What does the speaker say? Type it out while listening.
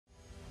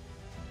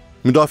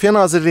Müdafiə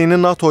Nazirliyinin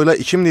NATO ilə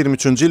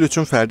 2023-cü il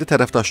üçün Fərdi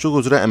Tərəfdaşlıq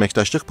üzrə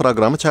Əməkdaşlıq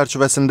Proqramı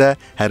çərçivəsində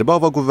Hərbi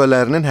Hava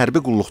Qüvvələrinin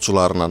hərbi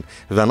qulluqçularının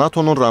və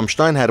NATO-nun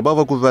Ramştayn Hərbi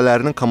Hava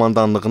Qüvvələrinin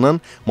Komandanlığının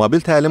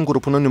mobil təlim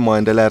qrupunun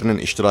nümayəndələrinin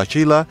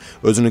iştirakı ilə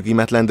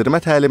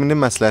özünüqiymətləndirmə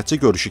təliminin məsləhətçi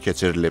görüşü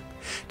keçirilib.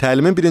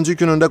 Təlimin birinci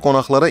günündə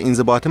qonaqlara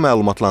inzibati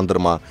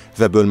məlumatlandırma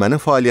və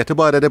bölmənin fəaliyyəti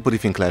barədə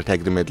brifinqlər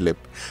təqdim edilib.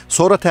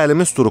 Sonra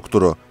təlimin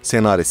strukturu,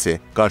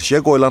 ssenarisi,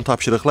 qarşıya qoyulan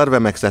tapşırıqlar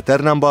və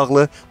məqsədlərlə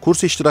bağlı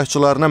kurs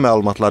iştirakçılarına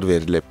məlumatlar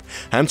verilib.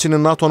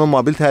 Həmçinin NATO-nun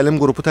mobil təlim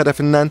qrupu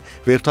tərəfindən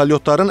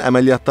vertolyotların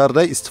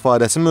əməliyyatlarda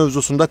istifadəsi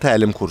mövzusunda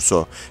təlim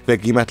kursu və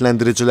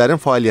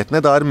qiymətləndiricilərin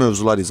fəaliyyətinə dair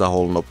mövzular izah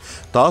olunub.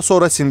 Daha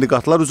sonra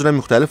sindiqatlar üzrə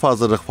müxtəlif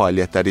hazırlıq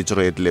fəaliyyətləri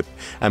icra edilib.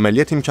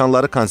 Əməliyyat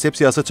imkanları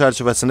konsepsiyası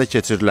çərçivəsində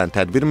keçirilən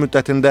tədbir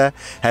müddətində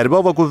Hərbi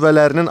Hava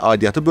Qüvvələrinin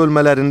aidiyyatı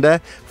bölmələrində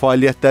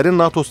fəaliyyətlərin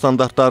NATO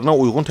standartlarına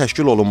uyğun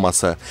təşkil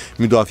olunması,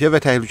 müdafiə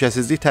və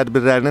təhlükəsizlik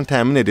tədbirlərinin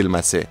təmin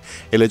edilməsi,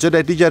 eləcə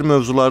də digər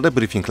mövzularda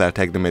brifinqlər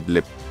təqdim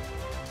edilib.